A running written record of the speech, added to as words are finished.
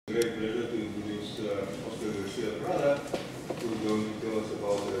Great pleasure to introduce García Prada, who is going to tell us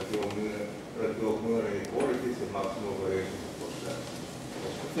about Arakelov Milnor inequalities and maximal variations of Hodge.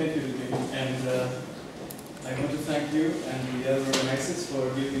 Thank you, Vivek. And I want to thank you and the other organizers for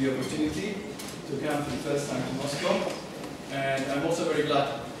giving me the opportunity to come for the first time to Moscow. And I'm also very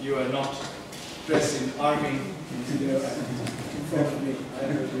glad you are not dressed in army, in front of me. I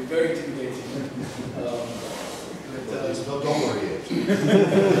know it will be very intimidating. Don't worry yet.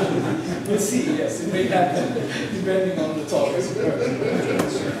 We'll see, yes, it may happen, depending on the talk, I suppose.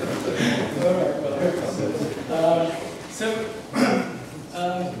 All right, well, I hope so.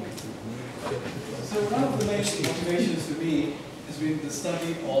 So one of the main motivations for me has been the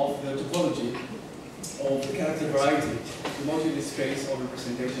study of the topology of the character variety, the modular space of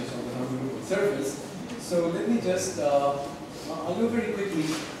representations of the non-group surface. So let me just, I'll go very quickly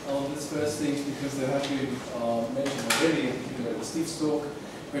on this first thing because there have been mentioned already, in particular in Steve's talk,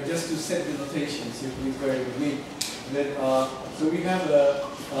 but just to set the notations, you please bear with me. That, so we have a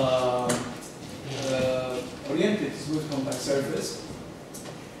oriented smooth compact surface,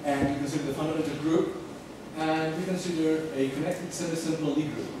 and we consider the fundamental group, and we consider a connected semi-simple Lie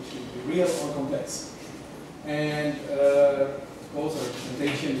group, which can be real or complex. And of course, our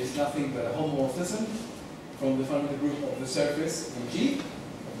representation is nothing but a homomorphism from the fundamental group of the surface in G.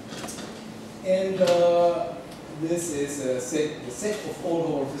 And this is the set of all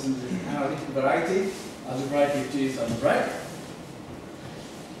homomorphisms with analytic variety, as the variety of G is algebraic.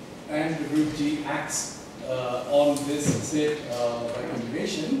 And the group G acts on this set by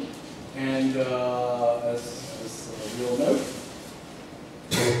conjugation, and as we all know.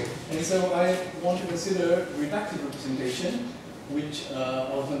 And so I want to consider reductive representation, which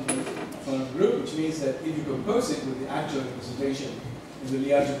of the group, which means that if you compose it with the adjoint representation in the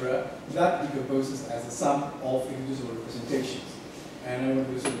Lie algebra, that decomposes as a sum of irreducible representations. And I want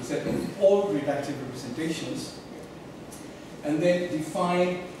to consider the set of all reductive representations, and then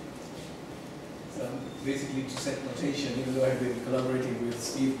define basically to set notation, even though I've been collaborating with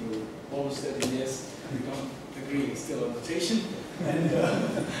Steve for almost 30 years, we don't agree still on notation.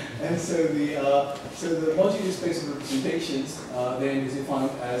 And so the modular space of representations then is defined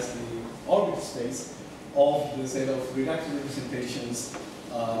as the orbital space of the set of reductive representations,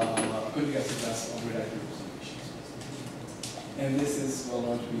 conjugacy class of reductive representations. And this is well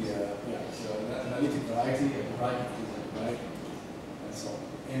known to be so an analytic variety, a variety, right? And so on.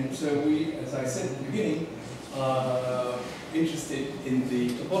 And so we, as I said at the beginning, are interested in the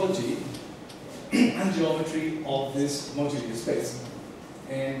topology and geometry of this modular space.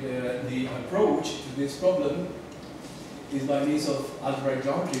 And the approach to this problem is by means of algebraic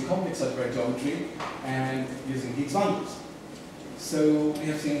geometry, complex algebraic geometry, and using Higgs bundles. So we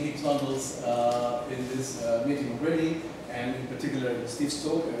have seen Higgs bundles in this meeting already, and in particular in Steve's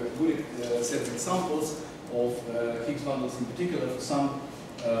talk, a good set of examples of Higgs bundles in particular for some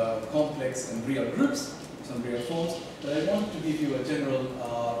complex and real groups, some real forms. But I want to give you a general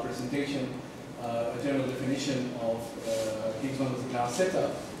presentation, a general definition of Higgs bundles in our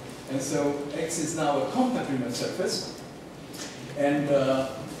setup. And so X is now a compact Riemann surface, and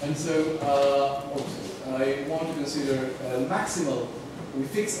so I want to consider a maximal. We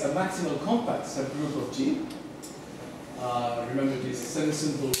fix a maximal compact subgroup of G. Remember, G is a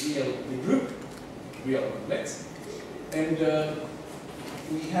semi-simple real Lie group, real or complex, and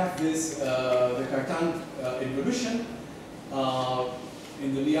we have this the Cartan involution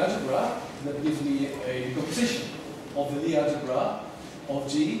in the Lie algebra that gives me a decomposition of the Lie algebra of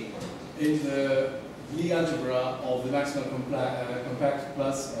G in the Lie algebra of the maximal compact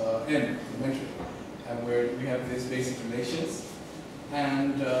plus n elementary, and where we have these basic relations,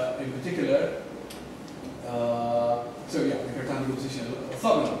 and in particular, the Cartan decomposition is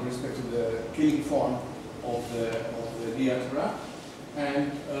orthogonal with respect to the killing form of the Lie algebra,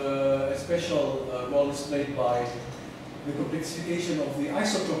 and a special role is played by the complexification of the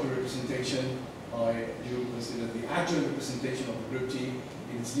isotropic representation by you consider the adjoint representation of the group G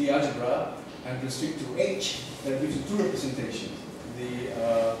in its Lie algebra, and restrict to H, that gives you two representations, the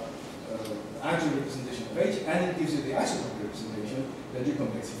adjoint representation of H, and it gives you the isotropic representation that you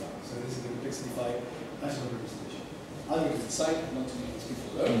complexify. So this is the complexified isotropic representation. I'll go to the side, not to make this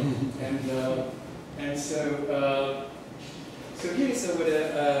before though. And so here is what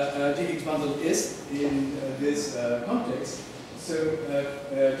a G-Higgs bundle is in this context. So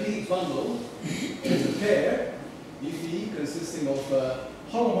G-Higgs bundle is a pair, Phi, consisting of a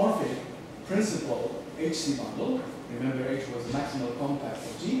holomorphic principal HC bundle. Remember, H was the maximal compact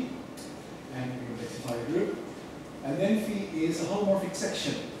of G, and we complexify a group. And then Phi is a holomorphic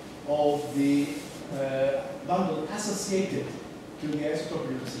section of the bundle associated to the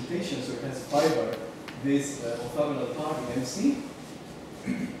isotropic representation, so it has fiber, this orthogonal part in MC,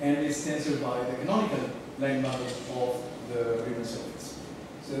 and is tensored by the canonical line bundle of the Riemann surface.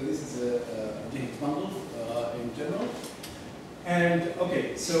 So this is a Higgs bundle in general. And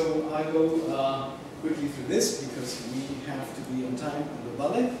okay, so I go quickly through this because we have to be on time on the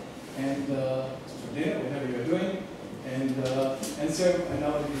ballet and for dinner, whatever you're doing. And so I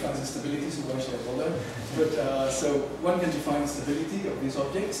now define the stability, so why should I bother? But so one can define the stability of these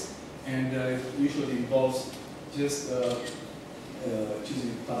objects, and it usually involves just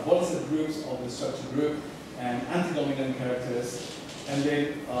choosing parabolicet groups of the structure group and anti-dominant characters, and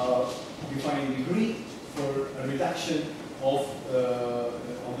then defining degree for a reduction of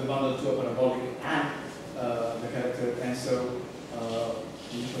the bundle to a parabolic and the character, and so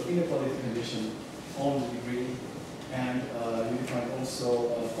for inequality condition on the degree, and you define also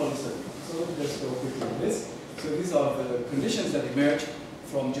polystability. So let's go quickly on this. So these are the conditions that emerge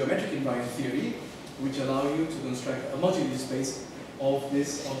from geometric invariant theory, which allow you to construct a moduli space of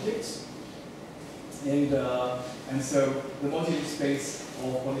these objects. And so the moduli space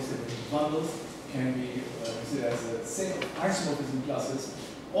of polystability bundles can be considered as a set of isomorphism classes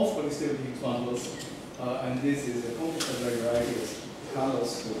of polystability bundles, and this is a complex of varieties.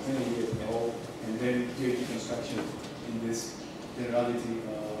 Carlos for 20 years ago, and then GAT construction in this generality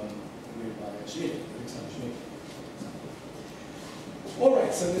made by Schmidt, Alexander Schmidt. All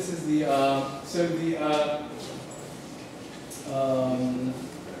right, so this is the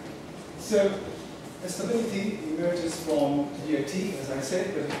so stability emerges from GAT, as I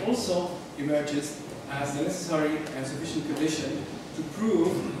said, but it also emerges as the necessary and sufficient condition to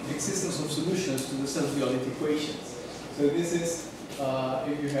prove the existence of solutions to the self-Violate equations. So this is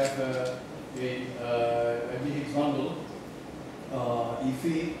if you have a Higgs bundle, if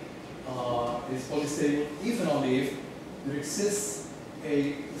is polystable, if and only if there exists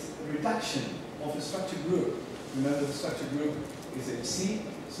a reduction of a structure group. Remember, the structure group is HC,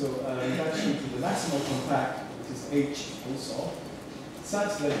 so a reduction to the maximal compact, which is H also,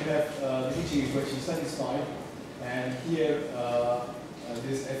 such that you have the Hitching equation satisfied, and here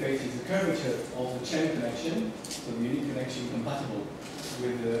this FH is the curvature of the chain connection, so the unique connection compatible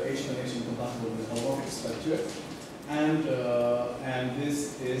with the H connection compatible with the holomorphic structure, and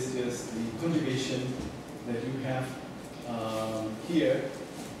this is just the conjugation that you have here,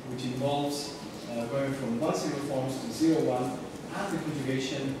 which involves going from 1-0 forms to 0-1, and the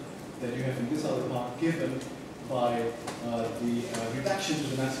conjugation that you have in this other part given by the reduction to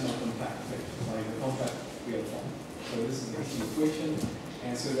the maximal compact effect by the compact real form. So this is the Hitching equation,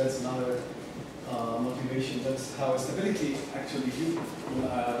 and so that's another motivation. That's how stability actually, you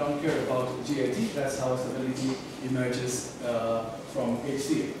don't care about GAT, that's how stability emerges from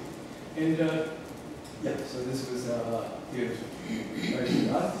HC. And yeah, so this was here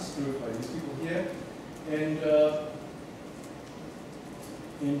this proved by these people here.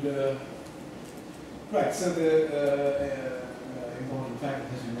 Right, so the important fact that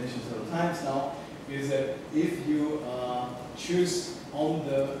has been mentioned several times now is that if you choose on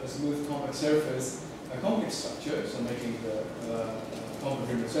the smooth compact surface a complex structure, so making the compact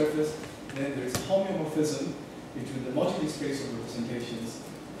Riemann surface, then there is homeomorphism between the moduli space of representations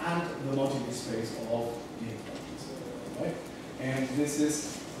and the moduli space of the Higgs, right? And this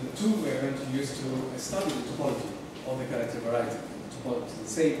is the tool we are going to use to study the topology of the character variety. The topology is the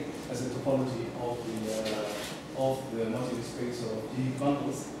same as the topology of the moduli space of the Higgs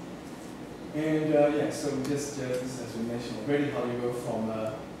bundles. And yeah, so just this has been mentioned already, how you go from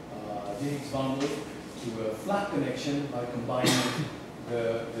a Higgs bundle to a flat connection by combining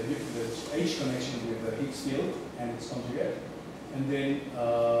the H connection with the Higgs field and its conjugate, and then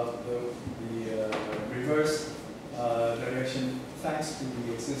the reverse direction thanks to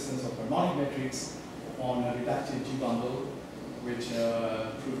the existence of harmonic metrics on a reductive G bundle, which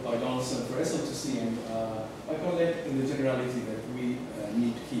proved by Donaldson for SL2C and by Colette in the generality that we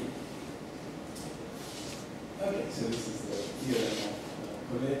need here. Okay, so this is the theorem of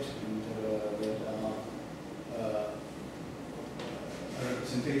Colette, and a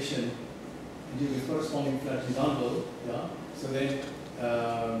representation given the corresponding flat G bundle. Yeah. So then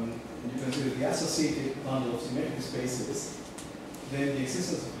you consider the associated bundle of symmetric spaces. Then the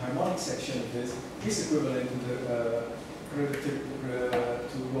existence of harmonic section of this is equivalent to the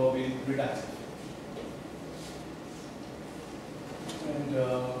to what we reductive. And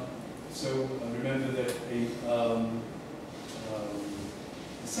so remember that a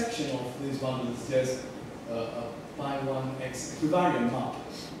section of this bundle is just a pi1x equivariant map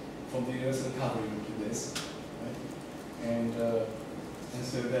from the universal covering to this, right? And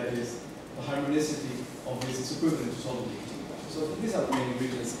so that is the harmonicity of this is equivalent to solid Higgs. So these are the main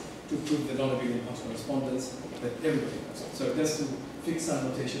ingredients to prove the non-abelian Hodge correspondence that everybody knows. So just to fix some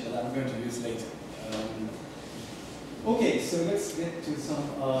notation that I'm going to use later. Okay, so let's get to some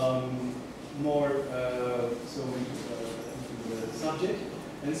more into the subject.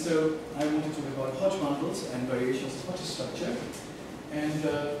 And so I want to talk about Hodge bundles and variations of Hodge structure. And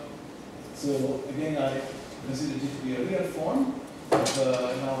so again, I consider it to be a real form of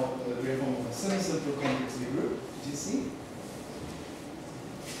now the real form of a semi-simple complexity group, GC.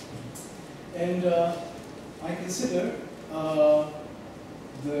 And I consider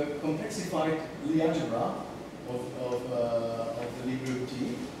the complexified Lie algebra of the Lie group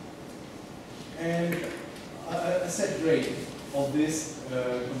G, and a set grade of this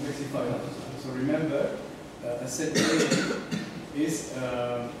complexified algebra. So remember, a set grade is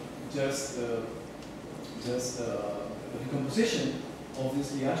just a decomposition of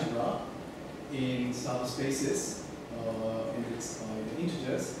this Lie algebra in subspaces indexed by the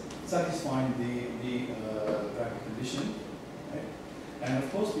integers, satisfying the bracket condition. Right? And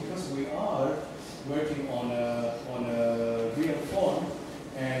of course, because we are working on a real form,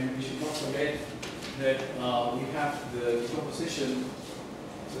 and we should not forget that we have the decomposition,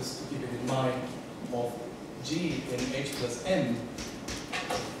 just to keep it in mind, of G in H plus M,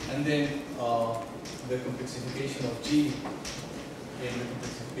 and then the complexification of G in the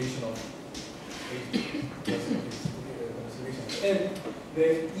complexification of H plus complexification of M,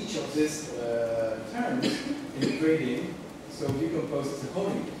 then each of these terms in the gradient so decomposes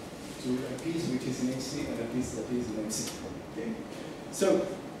accordingly to a piece which is in HC and a piece that is in MC. Okay? So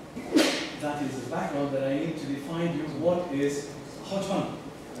that is the background that I need to define you what is a Hodge bundle.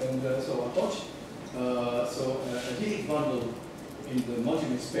 And so a Hodge, a Hilbert bundle in the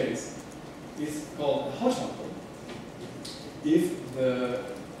modular space is called a Hodge bundle if the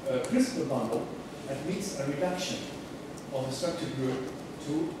principal bundle admits a reduction of the structure group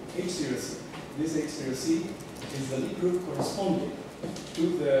to H0C. This H0C is the Lie group corresponding to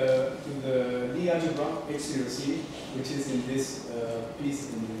the Lie algebra H0C, which is in this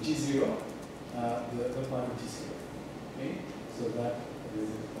piece in the G0, the part of G0. Okay, so that is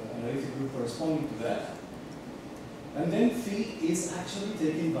an analytic group corresponding to that. And then phi is actually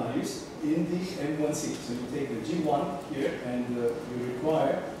taking values in the M1C. So you take the G1 here, and you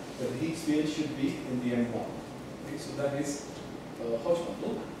require that the Higgs field should be in the M1. Okay, so that is a Hodge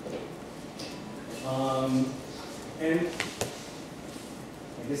bundle. And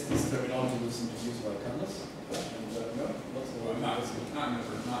I guess this terminology was introduced by Carlos. And no, not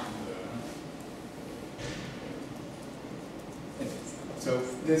so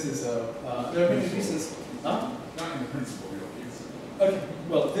this is there are many reasons. Not in the principle, okay.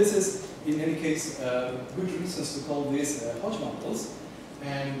 Well, this is in any case good reasons to call this Hodge bundles.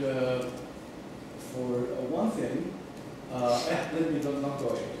 And for one thing, let me not go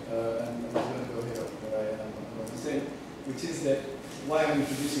ahead. And I'm going to go ahead of what I am going to say, which is that why I'm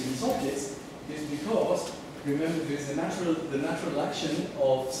introducing these objects is because, remember, there is the natural action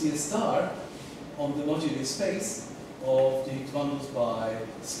of CS star on the modular space of the Higgs bundles by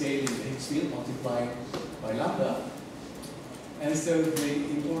scaling the Higgs field, multiplying by lambda. And so the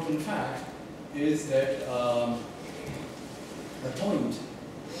important fact is that the point,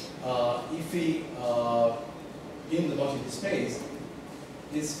 if we in the modular space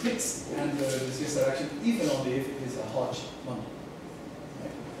is fixed, and the CS star action even only if it is a Hodge bundle.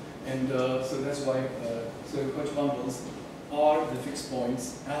 And so that's why so Hodge bundles are the fixed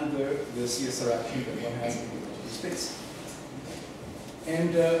points and the CS action that one has in the modular space.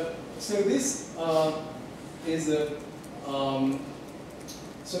 And so this is a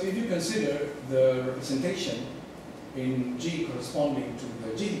so if you consider the representation in G corresponding to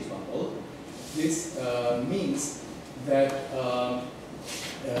the G Higgs bundle, this means that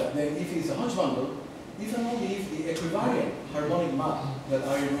then if it's a Hodge bundle, if and only if the equivariant harmonic map that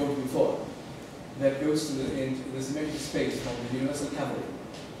I wrote before, that goes to the symmetric space from the universal cavity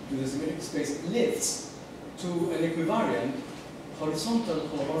to the symmetric space lifts to an equivariant horizontal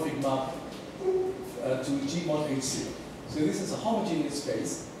holomorphic map to G1H0. So this is a homogeneous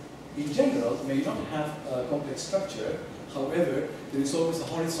space. In general, may not have a complex structure. However, there is always a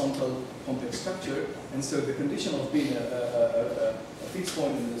horizontal complex structure, and so the condition of being a fixed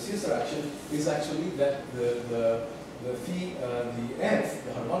point in the CS action is actually that the phi, the F,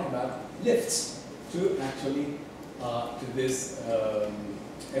 the harmonic map, lifts to actually to this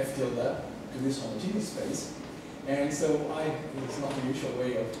F tilde, to this homogeneous space. And so it's not the usual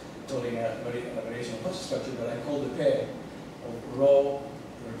way of calling a variation of Hodge structure, but I call the pair of raw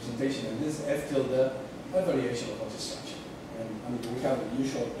representation and this F tilde a variation of Hodge structure. And I mean, we have the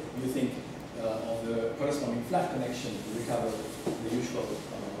usual, you think of the corresponding flat connection to recover the usual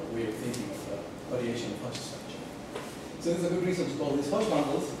way of thinking of variation of Hodge structure. So there's a good reason to call these Hodge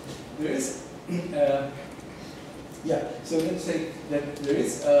bundles. There is, so let's say that there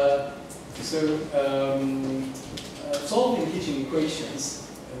is, solving Hitching equations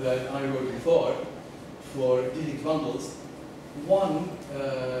that I wrote before for Hitching bundles, one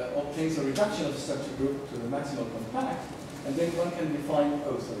obtains a reduction of the structure group to the maximal compact, and then one can define,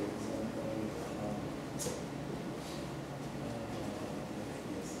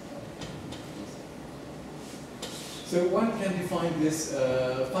 so one can define this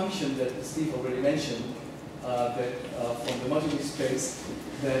function that Steve already mentioned, that from the modular space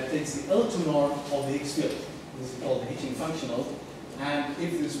that takes the L2 norm of the Higgs field. This is called the Hitching functional, and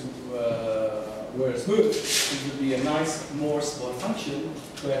if this were smooth, it would be a nice Morse ball function,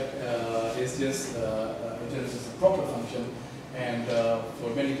 but it's just in general it's a proper function, and for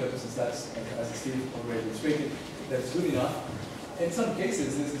many purposes that's, as Steve already illustrated, that's good enough. In some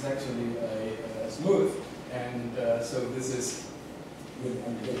cases this is actually smooth, and so this is with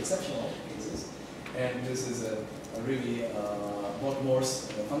exceptional cases, and this is a really not Morse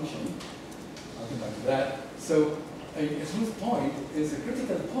function. I'll come back to that. So a smooth point is a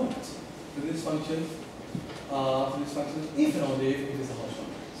critical point to this function, if and only if it is a Hodge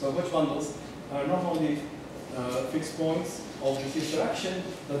bundle. So Hodge bundles are not only fixed points of the interaction,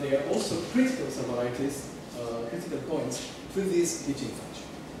 but they are also critical subarieties, critical points to this Hitching function,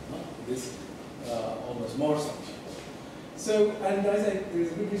 this almost Morse function. So, and as I, there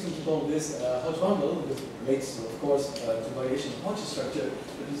is a good reason to call this Hodge bundle, because it relates, of course, to variation of Hodge structure.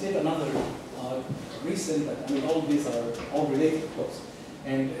 But to take another reason, that I mean, all these are all related, of course,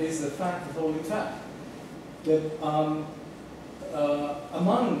 and is the fact, the following fact, that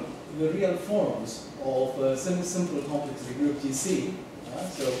among the real forms of semi-simple complexity group GC,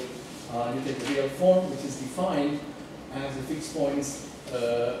 so you take the real form, which is defined as the fixed points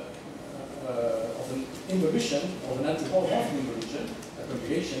of an involution, of an antipolymorphic involution, a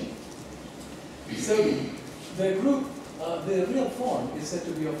conjugation. So the group, the real form is said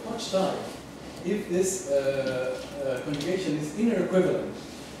to be of Hodge type if this conjugation is inner equivalent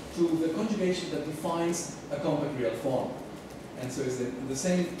to the conjugation that defines a compact real form. And so it's in the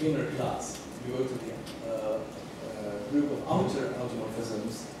same inner class. You go to the group of outer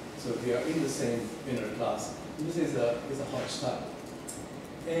automorphisms, so they are in the same inner class. And this is a Hodge type.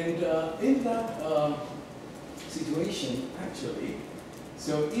 And in that situation, actually,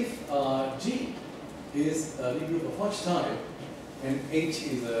 so if G is a group of Hodge type, and H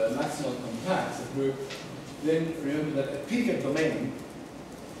is a maximal compact group, then remember that a period domain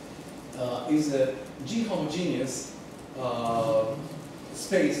is a G homogeneous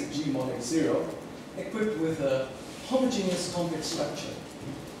space G mod H0 equipped with a homogeneous complex structure,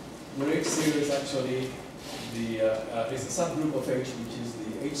 where H0 is actually the is a subgroup of H, which is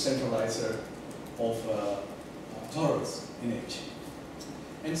the H centralizer of torus in H.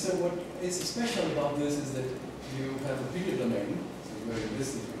 And so what is special about this is that you have a period domain, so you're in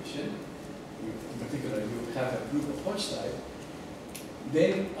this situation, in particular you have a group of Hodge type,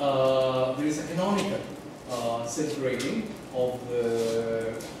 then there is a canonical separating of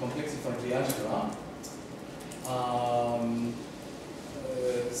the complexified Lie algebra,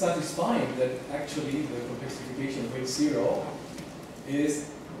 satisfying that actually the complexification of H0 is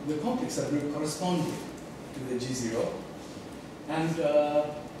the complex subgroup corresponding to the G0, and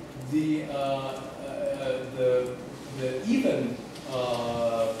the even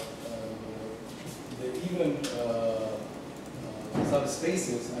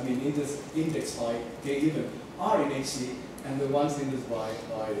subspaces, I mean indexed by K even, are in HC, and the ones indexed by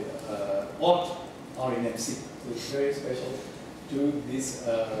odd are in MC. So it's very special to these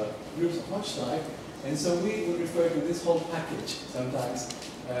groups of Hodge type, and so we would refer to this whole package sometimes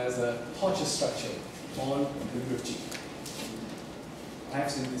as a Hodge structure on the group G. I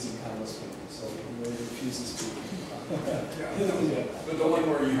have seen this in Carlos' film, so he really refuses to. But the one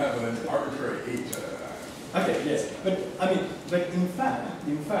where you have an arbitrary H. Okay, yes, but I mean, but in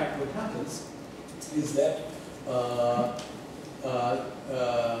fact, what happens is that what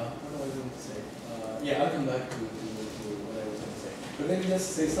was I going to say? Yeah, I'll come back to what I was going to say. But let me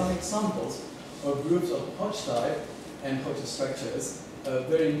just say some examples of groups of Hodge type and Hodge structures. A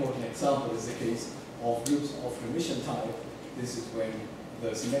very important example is the case of groups of remission type. This is when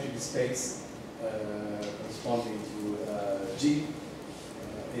the symmetric space corresponding to G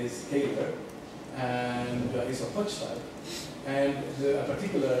is scalar and is of Hodge type. And a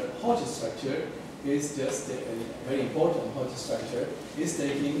particular Hodge structure is just a very important Hodge structure, is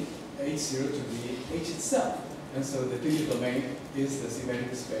taking H0 to be H itself. And so the period domain is the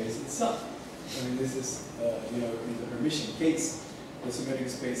symmetric space itself. I mean, this is, you know, in the Hermitian case, the symmetric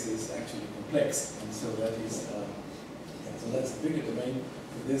space is actually complex, and so that is, yeah, so that's the bigger domain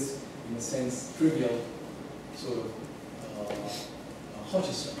for this, in a sense, trivial sort of Hodge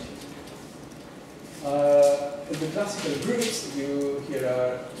structure. In the classical groups, here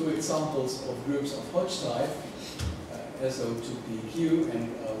are two examples of groups of Hodge type, SO2PQ, and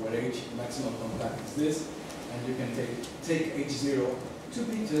where H maximum compact is this, and you can take H0 to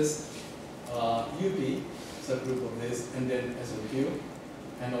be just UP, subgroup of this, and then SOQ,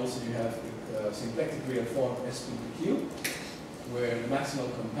 and also you have the symplectic real form SPPQ, where the maximal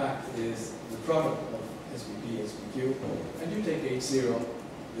compact is the product of SPP, SPQ, and you take H0,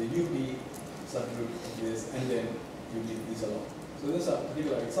 the UP subgroup of this, and then you leave these alone. So these are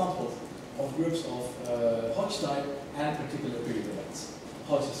particular examples of groups of Hodge type and particular period events,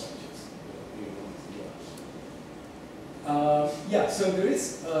 Hodge structures. Yeah, so there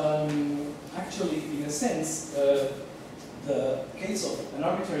is actually, in a sense, the case of an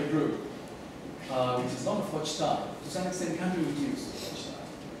arbitrary group, which is not of Hodge type, to some extent can be reduced to Hodge type.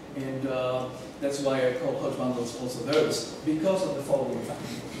 And that's why I call Hodge bundles also those, because of the following fact.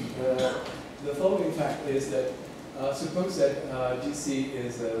 The following fact is that suppose that GC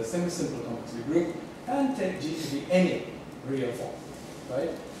is a semi-simple complexity group, and take G to be any real form,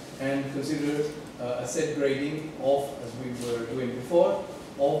 right? And consider a set grading of, as we were doing before,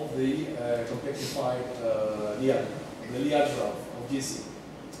 of the complexified Lie algebra, the Lie algebra of GC,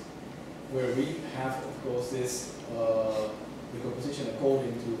 where we have, of course, this decomposition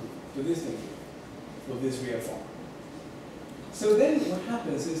according to this thing, for this real form. So then what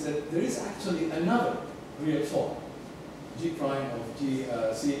happens is that there is actually another real form, G prime of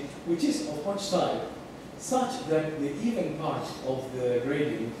GC, which is of Hodge type, such that the even part of the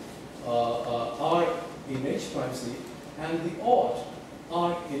grading are in H prime C, and the odd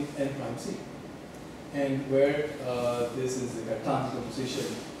are in N prime C. And where this is the Cartan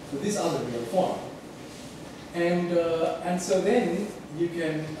decomposition for this other real form. And so then you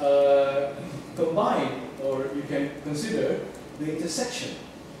can combine, or you can consider the intersection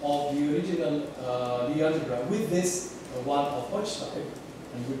of the original Lie algebra with this one of Hodge type,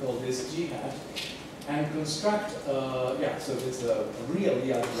 and we call this G hat, and construct, yeah, so it's a real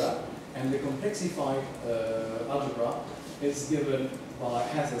Lie algebra, and the complexified algebra is given by,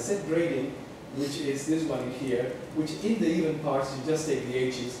 has a set grading, which is this one in here, which in the even parts you just take the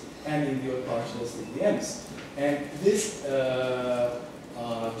H's, and in the odd parts you just take the M's. And this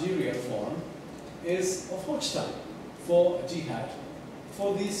G real form is of Hodge type for G hat,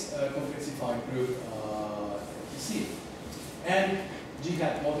 for this complexified group C. And G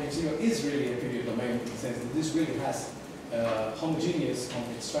hat mod H0 is really a period domain in the sense that this really has homogeneous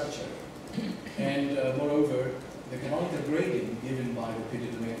complex structure. And moreover, the canonical grading given by the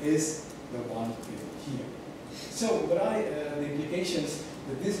period domain is the one here. So the implications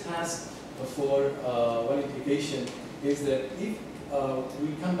that this has for one implication is that if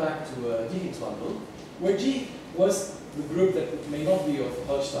we come back to a G bundle, where G was the group that may not be of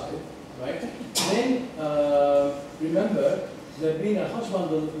Hodge type, right? Then remember that being a Hodge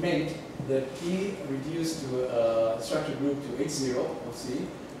bundle meant that E reduced to a structure group to H0 of C,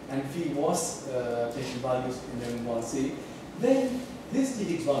 and phi was taking values in M1C. Then this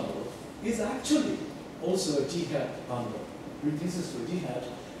GX bundle is actually also a G hat bundle, reduces to a G hat,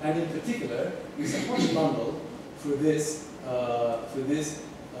 and in particular is a Hodge bundle for this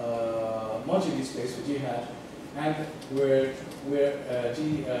moduli space for G hat, and where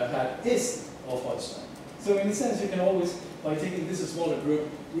G hat is of Hodge type. So in a sense, you can always, by taking this a smaller group,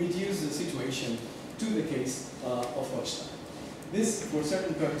 reduce the situation to the case of Hodge type. This, for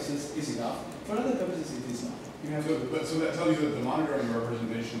certain purposes, is enough. For other purposes, it is not. You have so that tells you that the monogram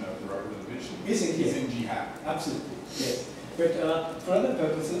representation of the representation is in G hat. Absolutely, yes. But for other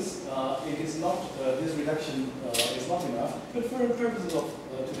purposes, it is not, this reduction is not enough. But for purposes of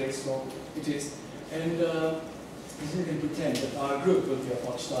today's talk, it is. And you can pretend that our group will be of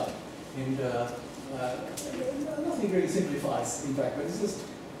Hodge type. And nothing really simplifies, in fact, but this is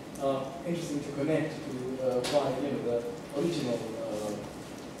interesting to connect to why, the original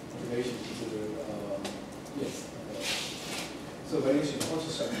motivation to consider, yes. So variation of Hodge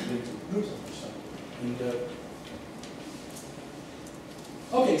structure linked to groups of Hodge type. And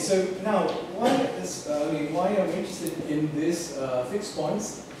okay, so now why am I interested in this fixed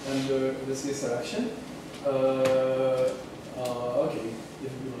points under this interaction? Okay,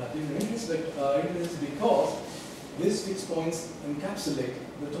 different people have different interests, but it is because these fixed points encapsulate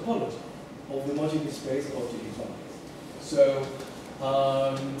the topology of the moduli space of GX bundles. So,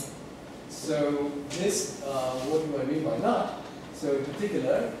 so this, what do I mean by that? So in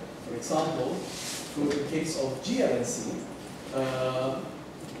particular, For example, for the case of GLNC,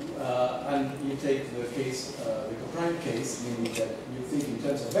 and you take the case, the coprime case, meaning that you think in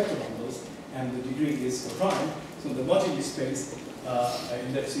terms of vector bundles, and the degree is coprime, so the moduli space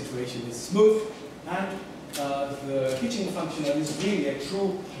in that situation is smooth, and the Hitching function is really a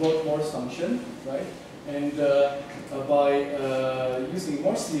true Morse function, right? And by using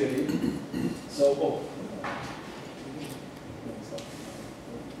Morse theory, so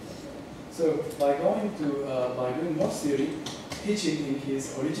by doing Morse theory, Hitching in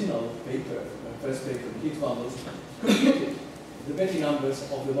his original paper, first paper, Higgs bundles, computed the Betty numbers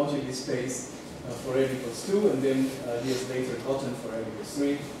of the moduli space for n equals 2, and then years later gotten for n equals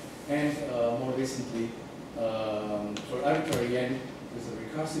 3, and more recently for arbitrary n, there's a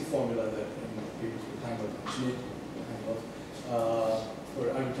recursive formula that in papers with Hangel and Schmidt, for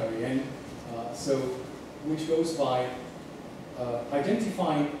arbitrary n, which goes by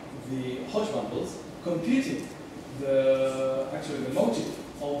identifying the Hodge bundles, computing the motive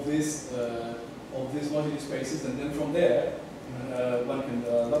of this moduli spaces, and then from there one can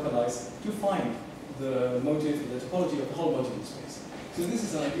localize to find the motive, the topology of the whole moduli space. So this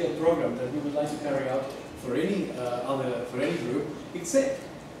is an ideal program that we would like to carry out for any group, except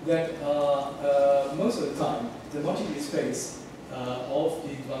that most of the time the moduli space of the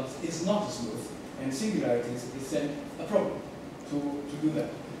Higgs bundles is not smooth, and singularities is then a problem to do that.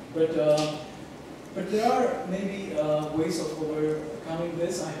 But there are maybe ways of overcoming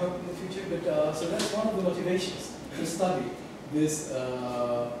this, I hope, in the future. But so that's one of the motivations to study this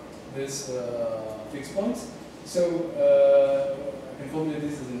fixed points. So I can formulate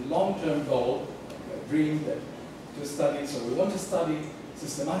this as a long-term goal, a dream that to study. So we want to study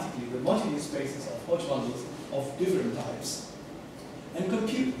systematically the moduli spaces of Hodge bundles of different types and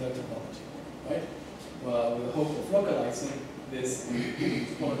compute their topology, right? With the hope of localizing this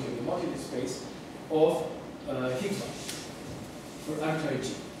topology of the moduli space of Higgs bundles for arbitrary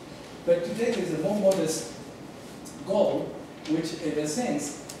G. But today there's a more modest goal, which in a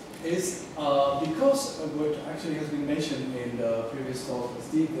sense is because of what actually has been mentioned in the previous talk with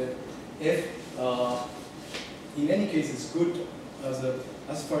Steve, that if in any case it's good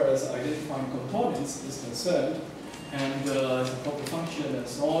as far as identifying components is concerned, and as a proper function and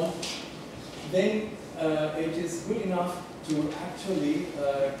so on, then it is good enough to actually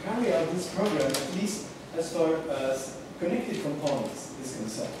carry out this program, at least as far as connected components is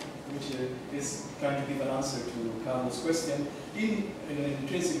concerned, which is trying to give an answer to Carlos' question in an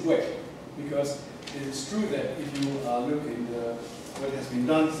intrinsic way. Because it is true that if you look in what has been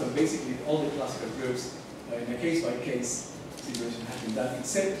done, so basically all the classical groups in a case-by-case situation have been done,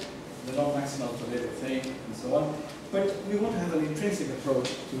 except the non-maximal Toledo thing and so on. But we want to have an intrinsic approach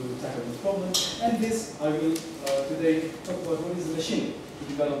to tackle this problem, and this I will today talk about what is the machine to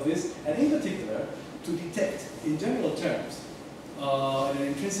develop this, and in particular to detect, in general terms, in an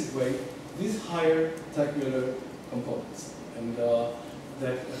intrinsic way, these higher tabular components, and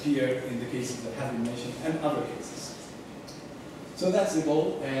that appear in the cases that have been mentioned and other cases. So that's the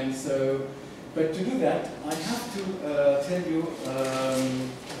goal, and so, but to do that, I have to tell you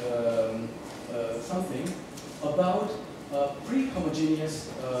something about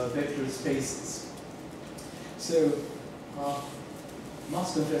pre-homogeneous vector spaces. So,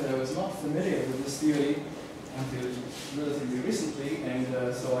 must confess I was not familiar with this theory until relatively recently, and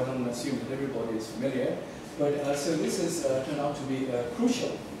so I don't assume that everybody is familiar. But so this has turned out to be a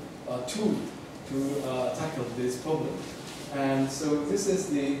crucial tool to tackle this problem. And so this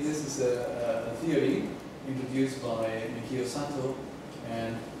is a theory introduced by Mikio Sato,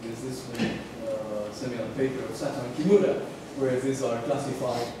 and there's this seminal paper of Sato and Kimura, where these are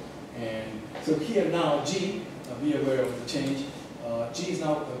classified. And so here now G, be aware of the change. G is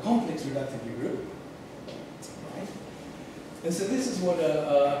now a complex reductively group, right? And so this is what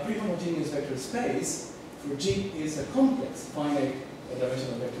a pre-homogeneous vector space for G is a complex finite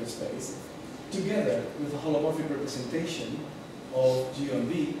dimensional vector space, together with a holomorphic representation of G on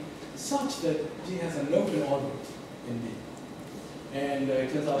B, such that G has an open orbit in B. And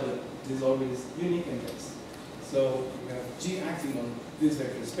it turns out that this orbit is unique and dense. So we have G acting on this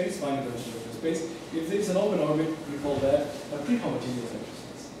vector space, finite dimensional vector space. If there is an open orbit, we call that a pre-homogeneous vector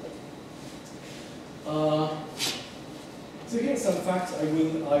space. So here's some facts. I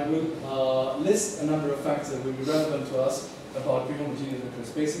will list a number of facts that will be relevant to us about pre-homogeneous vector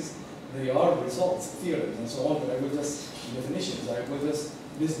spaces. They are results, theorems, and so on, but I will just, definitions, I will just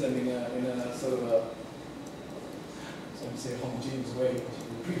list them in a sort of a, so I say homogeneous way,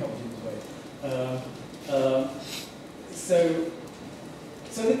 pre-homogeneous way.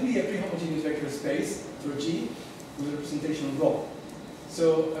 So let me be a pre-homogeneous vector space for G with representation of rho.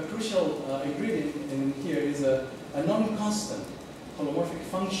 So a crucial ingredient in here is a non-constant holomorphic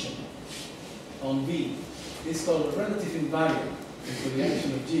function on V. It's called a relative invariant for the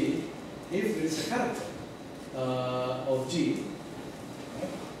action of G if there is a character of G, right,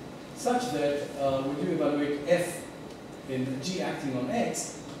 such that when you evaluate F in G acting on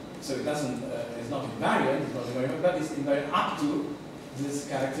X, so it doesn't, it's not invariant, but it's invariant up to this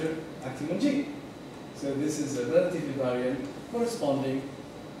character acting on G. So this is a relative invariant corresponding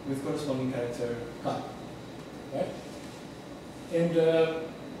with corresponding character chi, right? And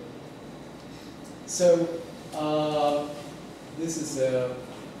this is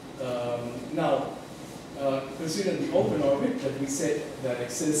now consider the open orbit that we said that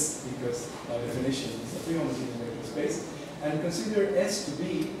exists because by definition it's a pre-homogeneous vector space, and consider S to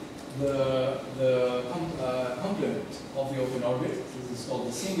be the complement of the open orbit. This is called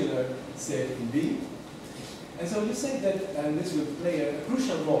the singular set in B. And so you say that, and this will play a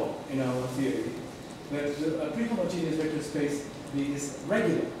crucial role in our theory, that a pre-homogeneous vector space B is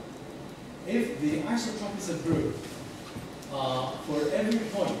regular if the isotropy subgroup for every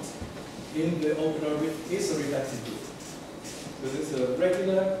point in the open orbit is a reductive group. So this is a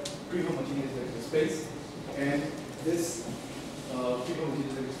regular pre-homogeneous vector space, and this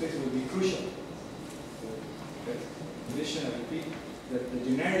pre-homogeneous vector space will be crucial. So, in addition, I repeat that the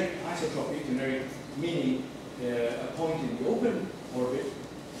generic isotropy, generic meaning a point in the open orbit,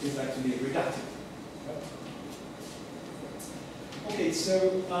 is actually reductive. Okay, so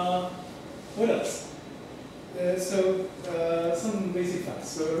what else? Some basic facts.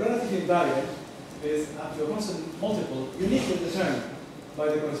 So a relative invariant is up to a constant multiple uniquely determined by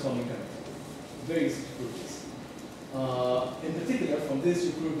the corresponding character. Very easy to prove this. In particular, from this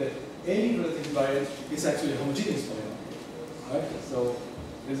you prove that any relative invariant is actually a homogeneous polynomial. Right? So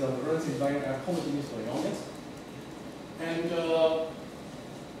these are relative invariant are homogeneous polynomials. And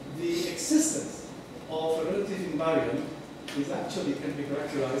the existence of a relative invariant is actually can be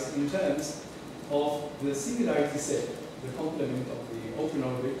characterized in terms of the singularity set, the complement of the open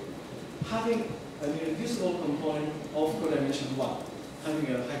orbit, having an irreducible component of codimension 1,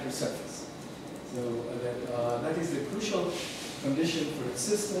 having a hypersurface. So that is the crucial condition for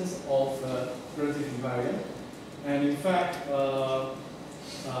existence of relative invariant. And in fact,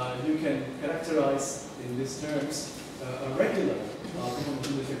 you can characterize in these terms a regular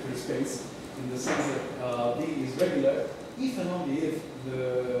homogeneous vector space in the sense that V is regular if and only if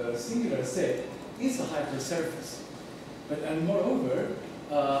the singular set is a hypersurface. And moreover,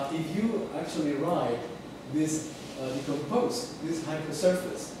 if you actually write this, decompose this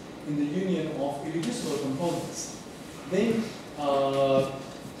hypersurface in the union of irreducible components, then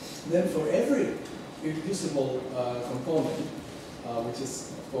for every irreducible component, which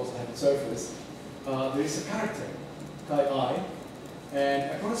is of course a hypersurface, there is a character, chi I,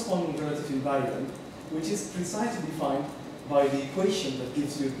 and a corresponding relative invariant, which is precisely defined by the equation that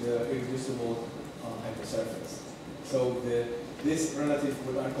gives you the irreducible hypersurface. So this relative,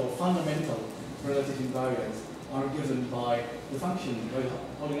 what I call fundamental relative invariants, are given by the function, by the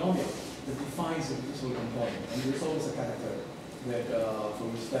polynomial that defines the irreducible component. And there's always a character that for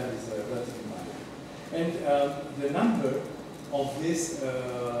which that is a relative invariant. And the number of this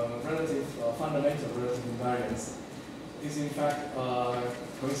relative fundamental relative invariants is in fact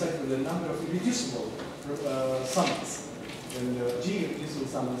coincides with the number of irreducible summas, and G irreducible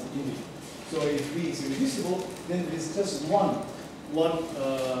summas in V. So if V is irreducible, then there is just one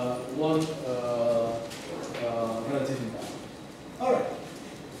relative invariant. All right.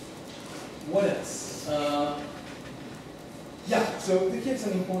 What else? Yeah. So here's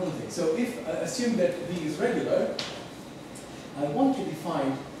an important thing. So if assume that V is regular, I want to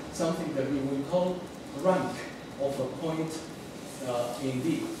define something that we will call rank of a point in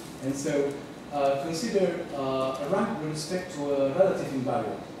V. And so consider a rank with respect to a relative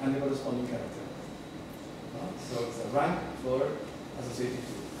invariant and the corresponding character. So it's a rank for associated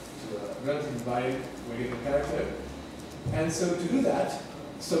to a relative invariant with a given character. And so to do that,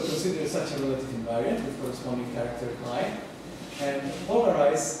 so consider such a relative invariant with corresponding character chi, and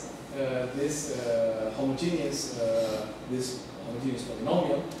polarize this homogeneous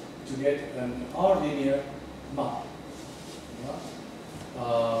polynomial to get an R-linear map.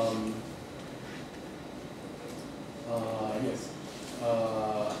 Yes.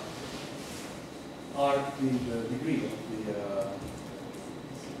 R in the degree of the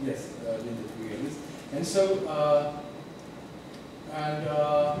yes, in the degree of this. And so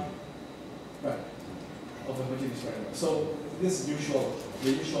right, of a homogeneous polynomial. So this is the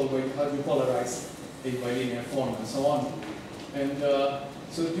usual way how you polarize a bilinear form and so on. And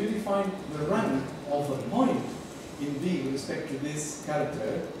so do you define the rank of a point in V with respect to this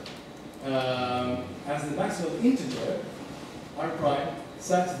character as the maximal integer r prime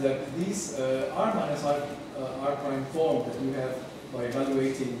such that these r minus r prime form that you have by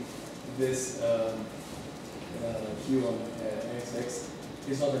evaluating this q on xx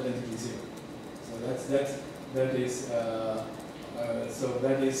is not identically zero. So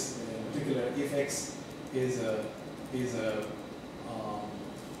that is in particular if x is a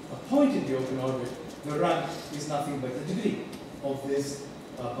point in the open orbit, the rank is nothing but the degree of this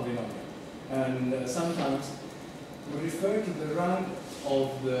polynomial. And sometimes we refer to the rank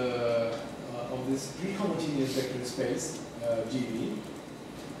of this pre-homogeneous vector space GB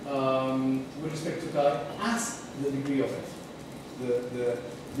with respect to chi as the degree of it.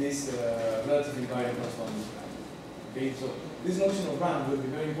 This relative invariant corresponding rank. Okay, so this notion of rank will be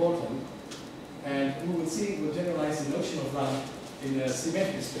very important, and we will see we'll generalize the notion of rank in a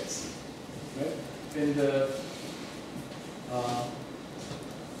symmetric space. Right? In the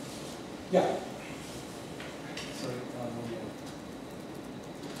yeah. Sorry.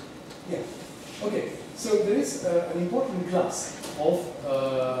 Yeah. Okay. So there is an important class of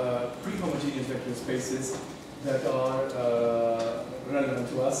pre-homogeneous vector spaces that are relevant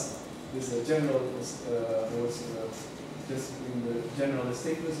to us. This general was just in the general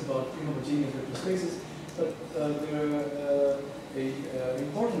statements about pre-homogeneous vector spaces, but there are an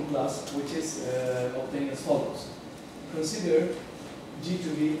important class which is obtained as follows. Consider G to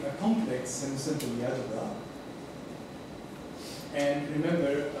be a complex semi-simple algebra, and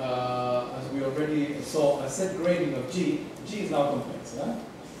remember, as we already saw, a set grading of G is now complex, yeah?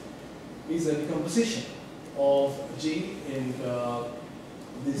 Is a decomposition of G in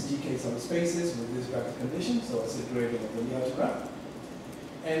these GK subspaces with this bracket condition, so a set grading of the algebra.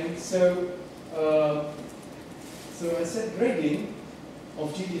 And so, a set grading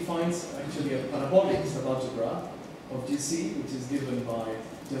of G defines actually a parabolic subalgebra of GC, which is given by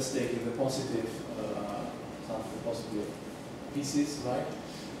just taking the positive pieces, right?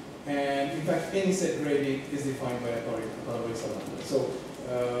 And in fact, any set grading is defined by a parabolic subalgebra. So,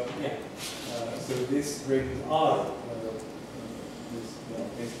 so these gradients are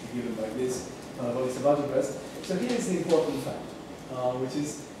basically given by this parabolic subalgebras. So here is the important fact, which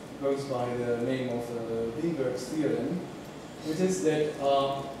goes by the name of Weinberg's theorem, which is that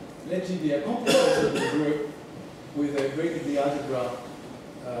let G be a complex algebraic group with a graded the algebra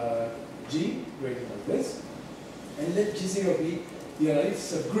G, graded like this, and let G0 be the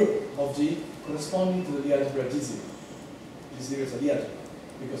analysis of group of G corresponding to the algebra G0. G0 is a Lie algebra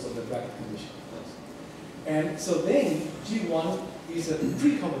because of the bracket condition, of course. And so then G1 is a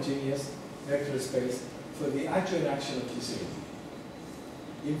pre-homogeneous vector space for the adjoint action of G0.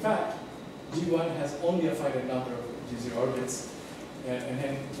 In fact, G1 has only a finite number of G0 orbits, and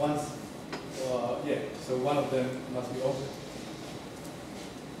hence once, so one of them must be open.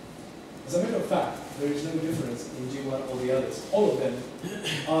 As a matter of fact, there is no difference in G1 or the others. All of them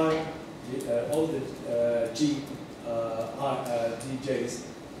are, all the GJs,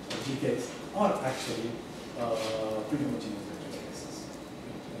 GKs are actually pre-homogeneous vector spaces.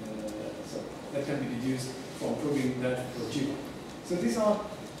 So that can be deduced from proving that for G1. So these are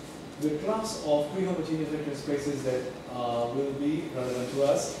the class of pre-homogeneous vector spaces that will be relevant to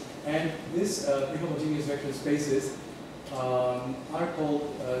us. And these pre-homogeneous vector spaces are called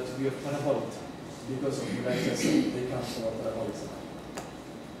to be of parabolic type because of the vectors they come from a parabolic type.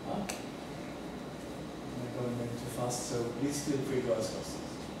 I'm going too fast, so please feel free to ask questions.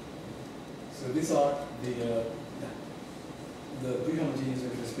 So these are the pre-homogeneous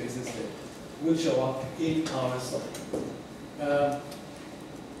vector spaces that will show up in our study.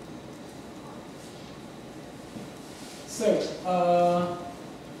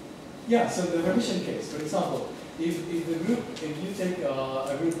 So the Hermitian case, for example, if you take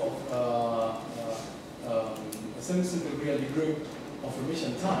a group of a semi-simple real group of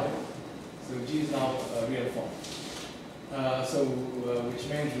Hermitian type, so G is now a real form. Which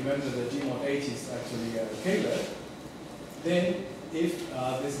means remember that G mod H is actually a scalar. Then if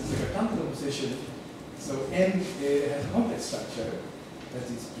this is a rectangular position, so N has a complex structure, that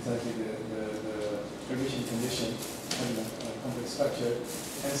is precisely the Hermitian condition having a complex structure.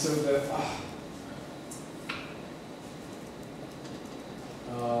 And so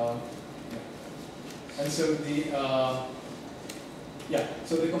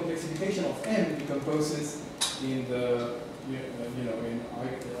so the complexification of M decomposes in the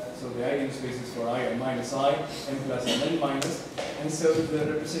so the eigenspaces for I and minus I, M plus and N minus, and so the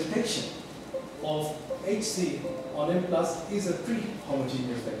representation of HC on M plus is a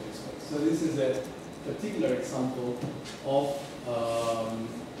pre-homogeneous vector space. So this is a particular example of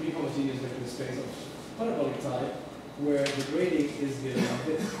pre-homogeneous vector space of parabolic type where the grading is given like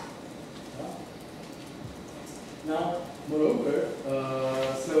this. Now, moreover,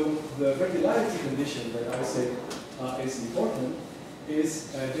 so the regularity condition that I said is important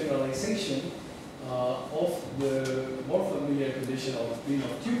is a generalization of the more familiar condition of being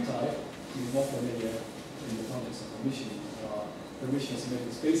of tube type, is more familiar in the context of permission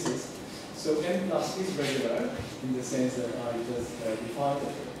symmetric spaces. So n plus is regular in the sense that I just defined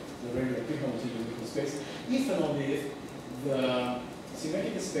the regular pre-homogeneous liquid space, if and only if the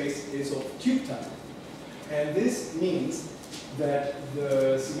symmetric space is of tube type. And this means that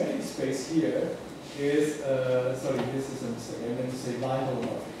the symmetric space here is, sorry, this is a mistake, I'm going to say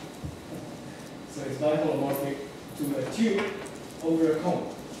biholomorphic. So it's biholomorphic to a tube over a cone.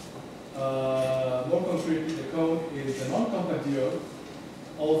 More concretely, the cone is a non-compact duo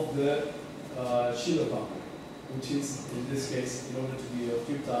of the Schiller boundary, which is, in this case, in order to be of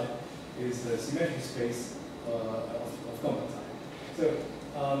tube type, is the symmetric space of compact type. So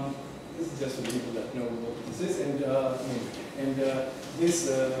this is just for the people that know what this is, and this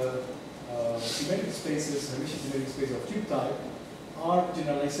symmetric spaces, Hermitian symmetric space of tube type, are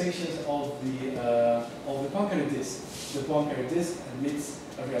generalizations of the Poincare disk. The Poincare disk admits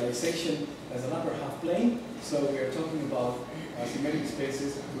a realization as an upper half plane, so we are talking about symmetric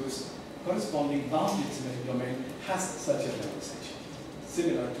spaces whose corresponding bounded symmetric domain has such a realization,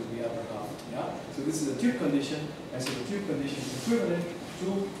 similar to the upper half. Yeah? So this is a tube condition, and so the tube condition is equivalent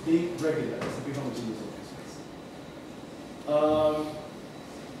to being regular as a pre-homogeneous open space.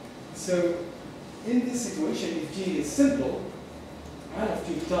 So in this situation, if G is simple and of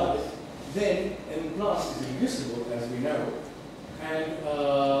tube type, then n plus is irreducible, as we know, and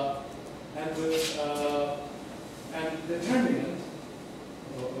the determinant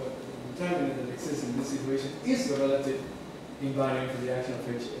that exists in this situation is the relative invariant for the action of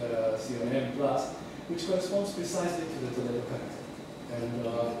H C on n plus, which corresponds precisely to the Toledo character.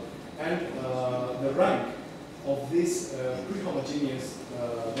 And the rank of this pre-homogeneous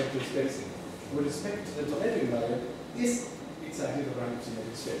vector space with respect to the Toledo invariant is exactly the rank of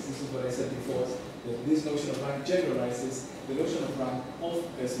symmetric space. This is what I said before, that this notion of rank generalizes the notion of rank of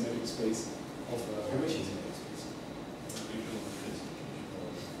a symmetric space, of a Hermitian symmetric space.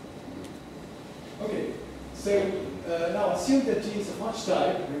 Okay, so now assume that G is of Hodge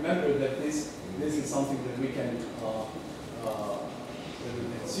type. Remember that this is something that we can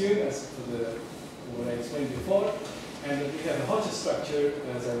assume as for what I explained before, and that we have a Hodge structure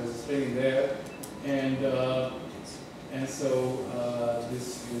as I was explaining there, and so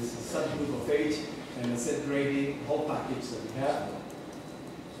this is a subgroup of H and a set grading whole package that we have.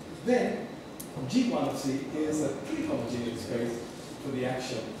 Then G1 of C is a pre-homogeneous space for the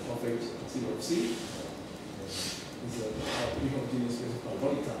action of H C of C. It's a pre-homogeneous space of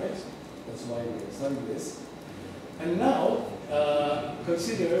harmonic types. That's why we are studying this. And now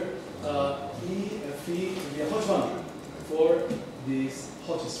consider E phi to be a Hodge boundary for this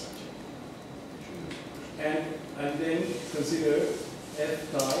Hodge structure. And then consider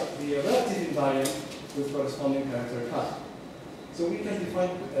F type be a relative invariant with corresponding character chi. So we can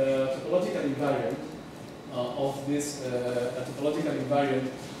define a topological invariant of this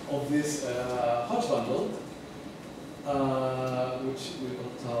Hodge bundle, which we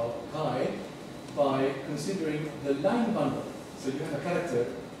call tau chi, by considering the line bundle. So you have a character,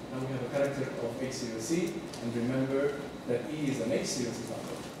 now we have a character of H0C, and remember that E is an H0C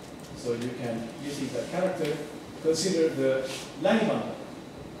bundle. So you can, using that character, consider the line bundle,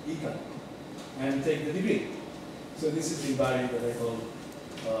 E chi, and take the degree. So this is the invariant that I call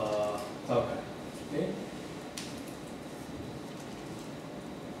tau chi. Okay?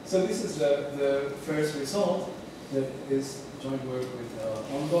 So this is the first result that is joint work with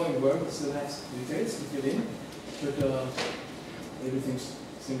ongoing work. It still has details to fill in, but everything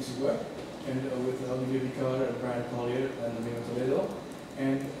seems to work. And with Olivier Ricard and Brian Collier and Domingo Toledo.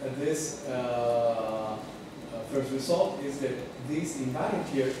 And this first result is that this invariant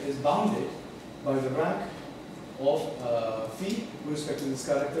here is bounded by the rank of phi with respect to this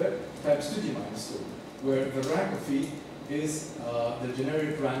character times 2g minus 2, where the rank of phi is the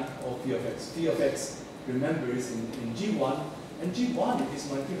generic rank of phi of x. Phi of x, remember, is in G1, and G1 is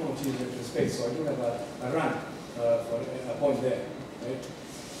my pre-homogeneous vector space, so I do have a rank for a point there. Right?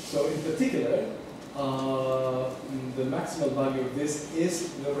 So in particular, the maximal value of this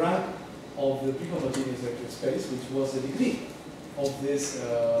is the rank of the pre-homogeneous vector space, which was the degree of this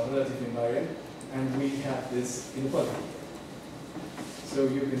relative invariant, and we have this inequality. So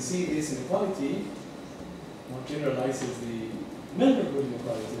you can see this inequality generalizes the Milnor group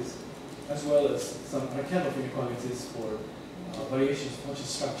inequalities, as well as some Arakelov inequalities for variations of Hodge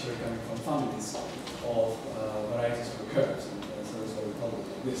structure coming from families of varieties of curves, and so that's why we call it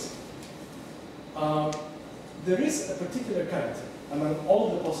like this. There is a particular character among all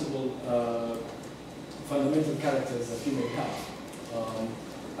the possible fundamental characters that you may have.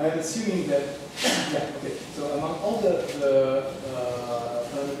 I am assuming that, yeah, okay, so among all the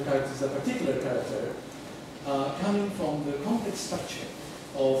fundamental characters, a particular character coming from the complex structure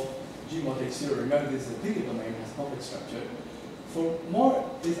of G mod H0. Remember, this is a period domain, has complex structure. For more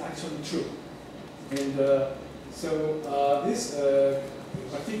is actually true. And so this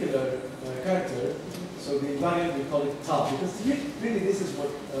particular character, so the invariant, we call it tau, because really this is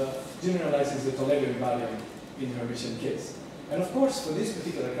what generalizes the Toledo invariant in the Hermitian case. And of course, for this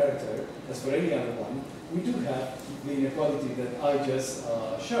particular character, as for any other one, we do have the inequality that I just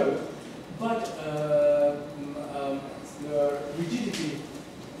showed, but the rigidity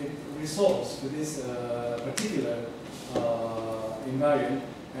it resolves to this particular invariant,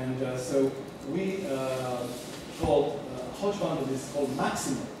 and so we call Hodge bundle is called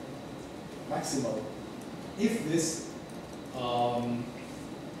maximal. Maximal if this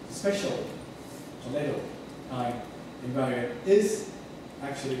special Toledo time invariant is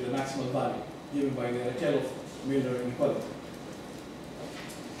actually the maximal value given by the Arakelov Milnor inequality.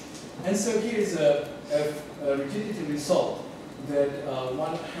 And so here is a rigidity result that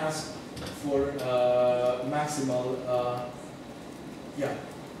one has for maximal, yeah.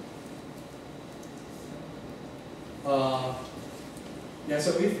 Yeah,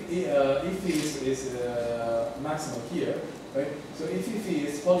 so if phi is maximal here, right? So if phi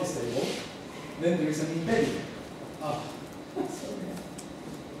is polystable, then there is an embedding. Sorry.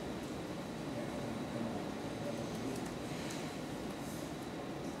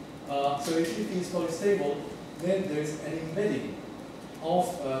 So if phi is polystable, then there is an embedding of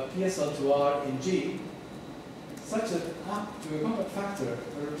PSL to R in G, such that up to a compact factor,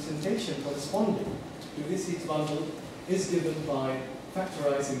 a representation corresponding to this Higgs bundle is given by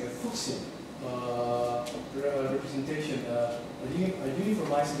factorizing a Fuchsian representation, a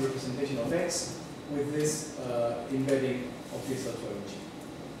uniformizing representation of X with this embedding of PSL to R in G.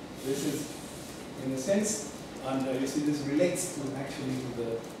 This is, in a sense, and you see this relates to actually to the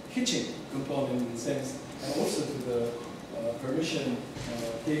hitching component in a sense, and also to the permission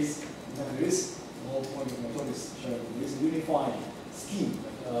case. There is the whole point of my talk is showing there is a unifying scheme.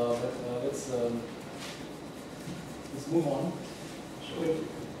 But let's move on. So,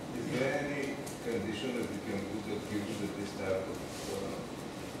 is there any condition that we can put that gives that this type of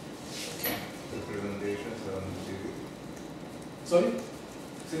representations are non-zero? Sorry?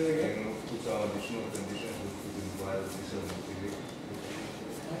 Say that again? Can you put some additional conditions that could imply that these are non-zero?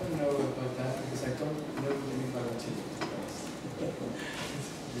 I don't know about that because I don't know what you mean by material.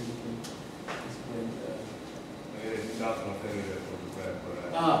 It's not familiar for the fact, but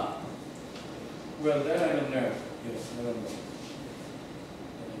well, that I don't know. Yes, I don't know.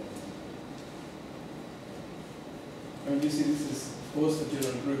 I mean, you see, this is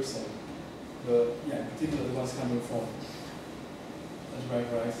post-material groups, and the in particular the ones coming from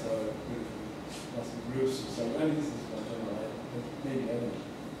algebraic rights or groups. So, I mean, this is what general. Maybe I don't know.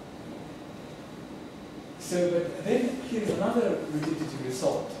 So, but then here's another rigidity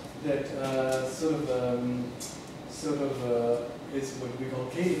result that sort of is what we call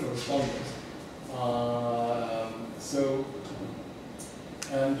K correspondence. So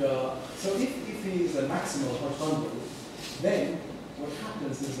if he is a maximal Hodge bundle, then what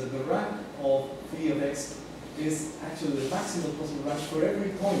happens is that the rank of phi of X is actually the maximal possible rank for every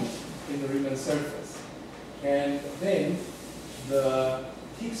point in the Riemann surface. And then the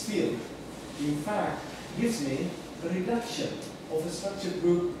Higgs field, in fact, gives me a reduction of the structured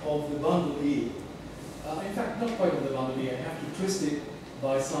group of the bundle E. In fact, not quite of the bundle E. I have to twist it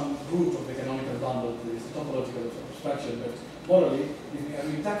by some group of the canonical bundle. There is a topological abstraction, but morally, gives me a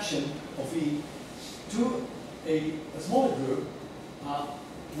reduction of E to a smaller group,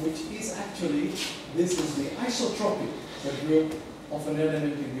 which is actually, this is the isotropic group of an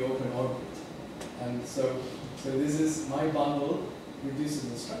element in the open orbit. And so this is my bundle reduces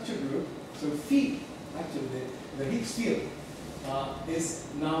the structure group. So phi, actually the Higgs field, is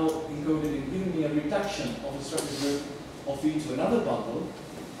now encoded in giving me a reduction of the structure group of E to another bundle,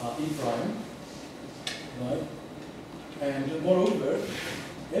 E prime, right? And moreover,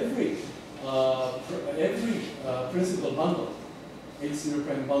 every principal bundle, H0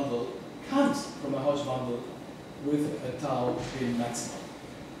 prime bundle, comes from a Hodge bundle with a tau in maximum.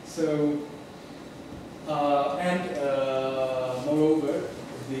 So, moreover,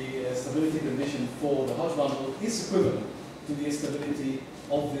 the stability condition for the Hodge bundle is equivalent to the stability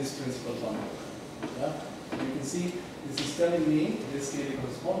of this principal bundle. Yeah? you can see this is telling me, this K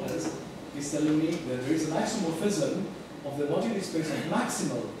correspondence is telling me that there is an isomorphism of the moduli space of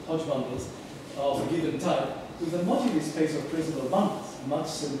maximal Hodge bundles of a given type with the moduli space of principal bundles, a much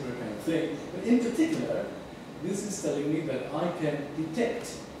simpler kind of thing. But in particular, this is telling me that I can detect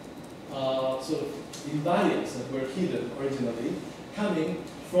sort of invariants that were hidden originally coming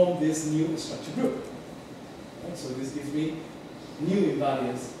from this new structure group. Right? So this gives me new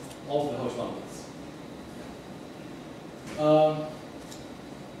invariants of the Hodge bundles.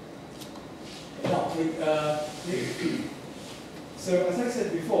 So as I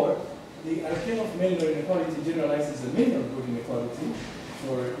said before, the Arakelov Milnor inequality generalizes the Milnor group inequality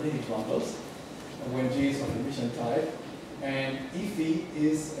for linear bundles when G is of emission type, and if phi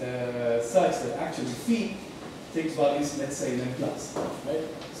is such that actually phi takes values, let's say n plus, right?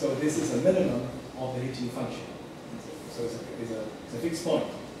 So this is a minimum of the Hitching function. So it's a fixed point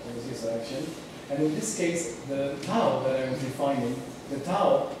of this action. And in this case, the tau that I was defining, the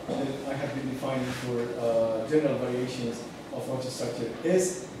tau that I have been defining for general variations of Hodge structure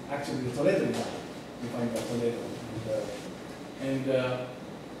is actually the Toledo value, defined by Toledo.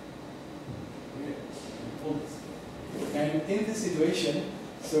 And in this situation,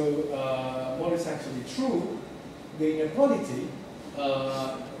 so what is actually true, the inequality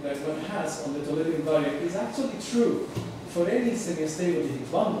that one has on the Toledo invariant is actually true for any semi-stable Higgs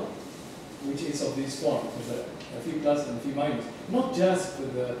bundle, which is of this form, with a phi plus and phi minus, not just for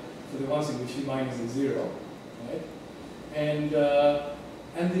the ones in which phi minus is 0, right? And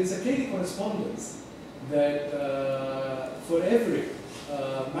there's a K correspondence that for every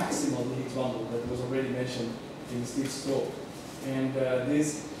maximal Higgs bundle that was already mentioned in Steve's talk, and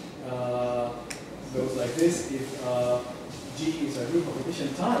this goes like this: if G is a group of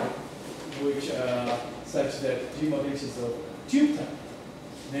emission type, which such that G mod H is of tube type,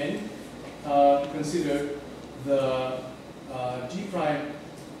 then consider the G prime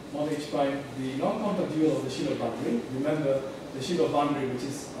mod H prime the non-compact dual of the Shiller boundary. Remember, the Shiller boundary, which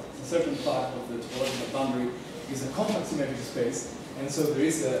is a certain part of the topological boundary, is a compact symmetric space, and so there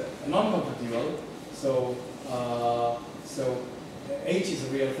is a non-compact dual. So H is a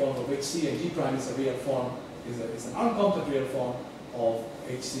real form of HC, and G prime is a real form, is an uncompact real form of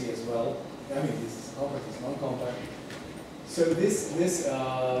HC as well. I mean, this is compact, it's non-compact. So there is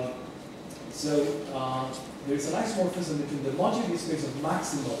an isomorphism between the moduli space of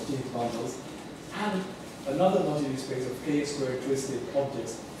maximal Higgs bundles and another moduli space of K squared twisted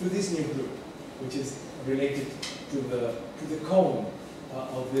objects to this new group, which is related to the cone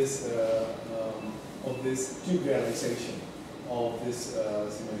of this tube realization of this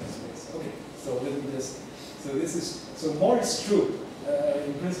symmetric space. Okay, so let me just, so more is true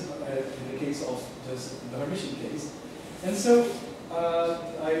in principle in the case of just the Hermitian case. And so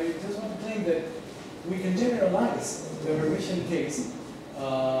I just want to claim that we can generalize the Hermitian case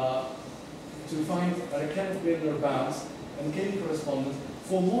to find Arakelov Milnor bounds and K correspondence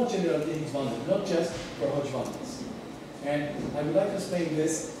for more general Higgs bundles, not just for Hodge bundles. And I would like to explain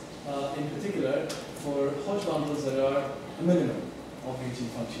this in particular for Hodge bundles that are a minimum of the Hitching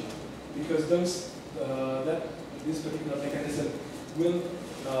function, because this particular mechanism will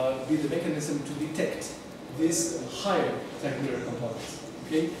be the mechanism to detect this higher triangular components.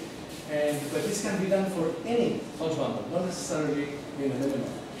 Okay, but this can be done for any Hodge bundle, not necessarily in a minimum.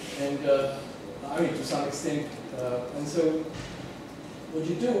 And I mean, to some extent. And so, what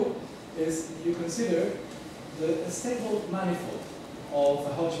you do is you consider the stable manifold of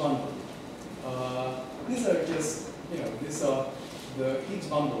a Hodge bundle. These are just, these are the Higgs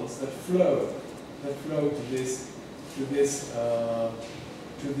bundles that flow to this Hodge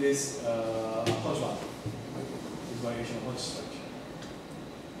bundle, this variation of Hodge structure.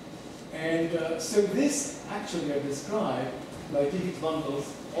 And so this actually are described by Higgs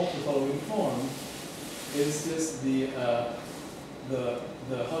bundles of the following form. Is just the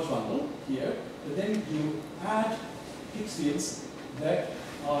Hodge bundle here, but then you add Higgs fields that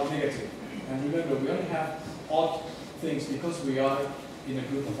are negative. And remember, we only have odd things because we are in a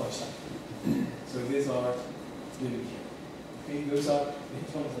group of Hodge type. So these are living here. Okay, those are the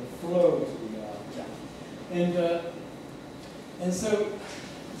Higgs bundles that flow to the jam. And so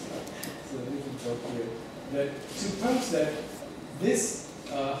it's a little joke here that suppose that this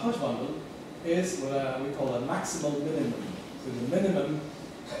Hodge bundle is what we call a maximal minimum. So the minimum,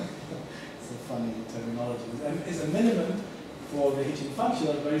 it's a funny terminology, is a minimum for the Hitching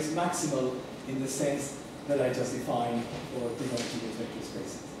function, but it's maximal in the sense that I just defined for trigonometric vector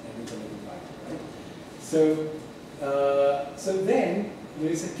spaces and the Toledo invariant, right? So then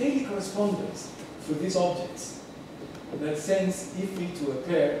there is a K correspondence for these objects that sends if to a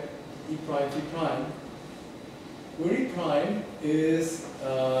pair E prime P prime where E prime is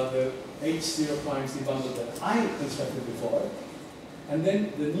the H0 prime C bundle that I constructed before, and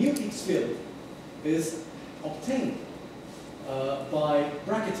then the new Higgs field is obtained by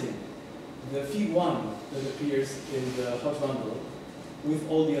bracketing the phi1 that appears in the Hodge bundle with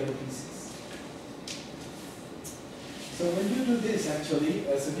all the other pieces. So when you do this, actually,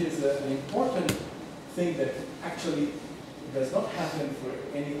 so here's an important thing that actually does not happen for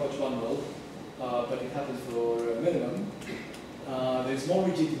any Hodge bundle, but it happens for a minimum. There's more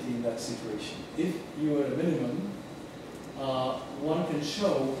rigidity in that situation. If you are at a minimum, one can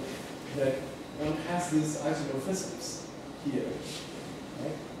show that one has these isomorphisms here,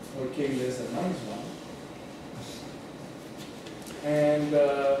 right, for k less than -1. And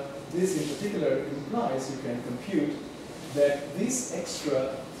this in particular implies you can compute that these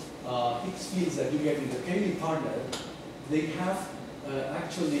extra Higgs fields that you get in the Cayley partner, they have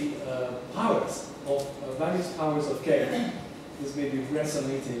actually powers of various powers of k. This may be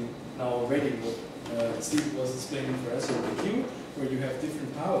resonating now already what Steve was explaining for S over Q, where you have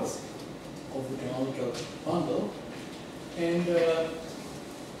different powers of the canonical bundle. And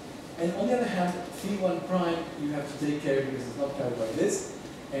on the other hand, phi1 prime, you have to take care because it's not covered by this,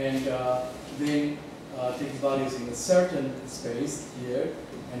 and then takes values in a certain space here,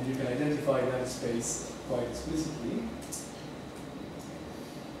 and you can identify that space quite explicitly.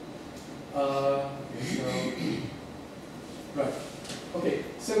 Right. Okay.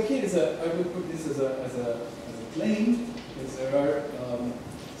 So here is I will put this as a plane, because there are.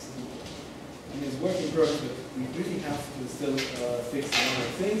 I mean, it's work in progress, but we really have to still fix a lot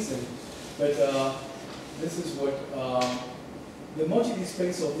of things. But this is what the moduli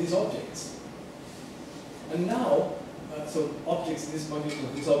space of these objects. And now, so objects, this moduli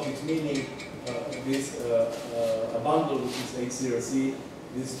of these objects, meaning this a bundle which is H0C,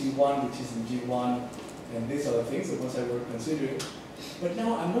 this G1 which is in G1, and these other things, the ones I were considering. But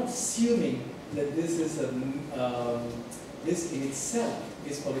now I'm not assuming that this is this in itself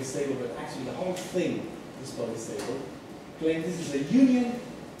is polystable, but actually the whole thing is polystable. Claim this is a union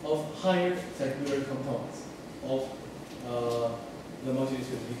of higher circular components of the moduli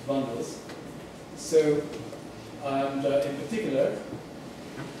specific bundles. So, and in particular,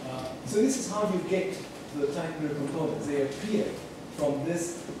 so this is how you get the circular components. They appear from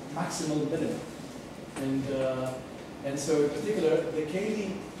this maximal minimum. And so in particular, the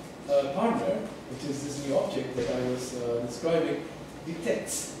Cayley partner, which is this new object that I was describing,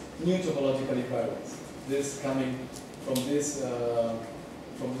 detects new topological invariants. This coming from this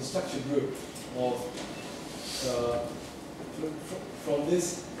from the structure group of from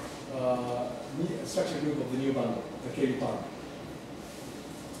this structure group of the new bundle, the Cayley partner.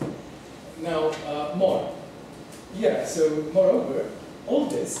 Now more. Yeah. So moreover, all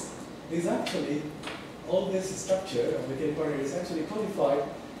this is actually all this structure of the Cayley partner is actually codified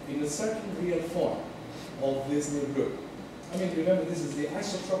in a certain real form of this new group. I mean, remember, this is the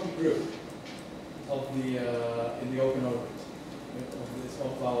isotropic group of the in the open orbit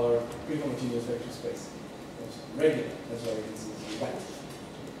of our pre-homogeneous vector space. It's regular, that's why it's right.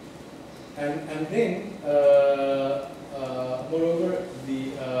 And then, moreover,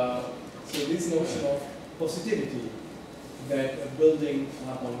 so this notion of positivity that building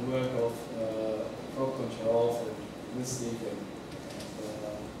up on work of Koncharov and Lisnik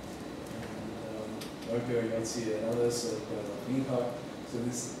and see and others, Minhart. So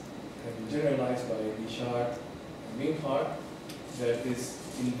this has been generalized by Richard and Minhart, that this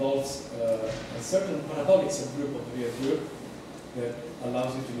involves a certain parabolic subgroup of the real group that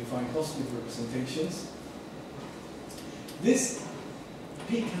allows you to define positive representations. This P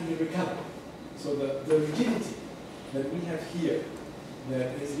can be recovered. So the rigidity that we have here,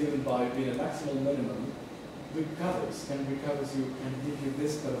 that is given by being a maximal minimum, can give you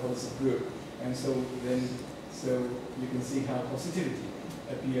this parabolic subgroup. And so then, you can see how positivity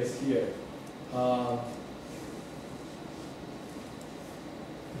appears here.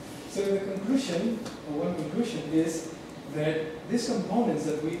 So the conclusion, or one conclusion, is that these components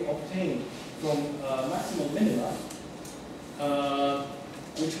that we obtain from maximal minima,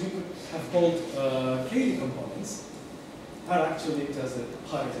 which we could have called Cayley components, are actually just the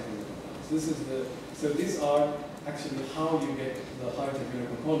higher technical components. So these are actually how you get the higher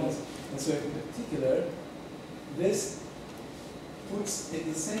technical components. And so in particular, this puts in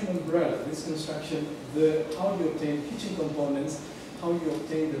the same umbrella, this construction, how you obtain kitchen components, how you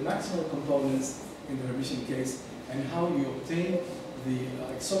obtain the maximal components in the Hermitian case, and how you obtain the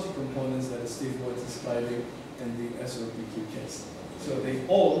exotic components that Steve was describing in the SOPQ case. So they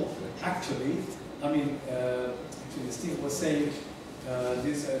all actually, I mean, actually Steve was saying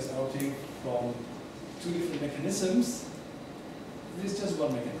this as outing from two different mechanisms, there is just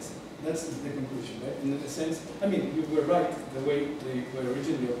one mechanism. That's the conclusion, right? In a sense, I mean, you were right the way they were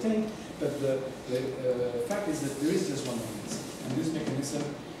originally obtained, but the fact is that there is just one mechanism, and this mechanism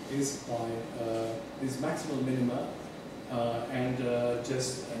is by these maximal minima and the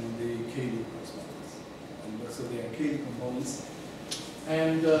Cayley correspondence. And so they are Cayley components,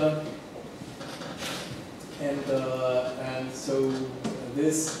 and so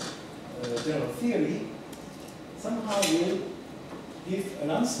this general theory somehow will give an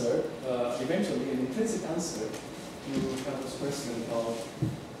answer, eventually an intrinsic answer to Kato's question of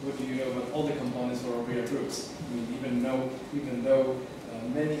what do you know about all the components for real groups. I mean, even though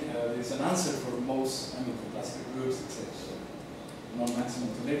many there's an answer for most, I mean, for classical groups, except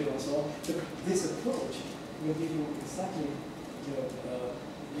non-maximal to little and so on. But this approach will give you exactly,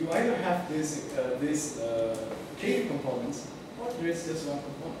 you either have this Cayley components, or there is just one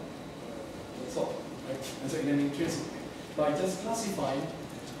component. That's all, right? And so in an intrinsic way. By just classifying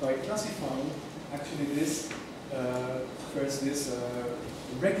actually this, first this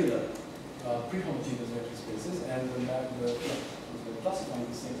regular pre-homogeneous vector spaces, and then classifying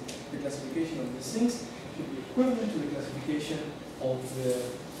these things, the classification of these things should be equivalent to the classification of the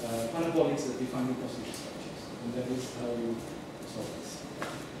parabolics that define the positive structures. And that is how you solve this.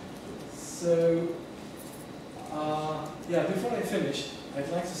 So, yeah, before I finish, I'd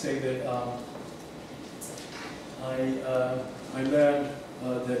like to say that I learned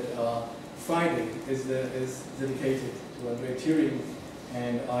that Friday is dedicated to Andrei Turing,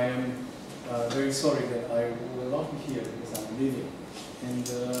 and I am very sorry that I will not be here because I'm leaving.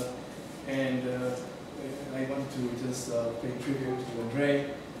 And I want to just pay tribute to Andrei,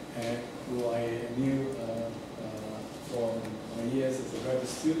 who I knew for my years as a graduate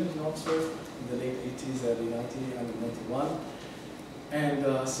student in Oxford in the late 80s, early 1991,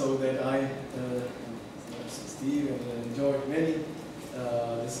 and so that I. Steve, and enjoyed many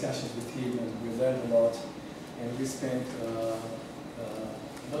discussions with him, and we learned a lot, and we spent a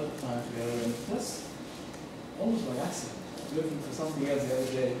lot of time together, and just almost by accident, looking for something else the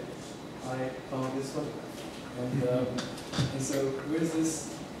other day, I found this photograph. And so where is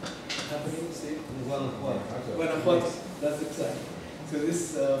this happening, Steve? Guanajuato, that's exactly. So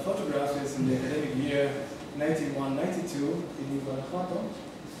this photograph is in the academic year 91-92 in Guanajuato.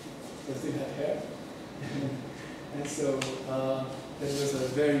 They still have hair. And so there was a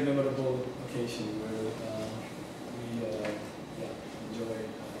very memorable occasion where we enjoyed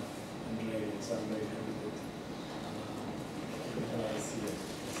Andrei and so I'm very happy that I see it.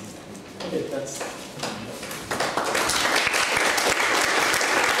 Okay, that's.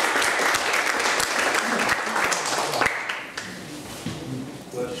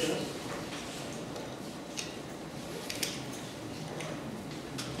 Questions?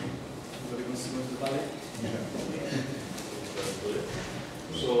 Anybody wants to go to the valley?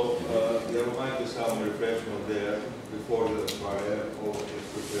 So there might be some refreshment there before the fire, or is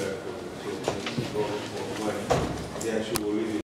prepared for the when the actual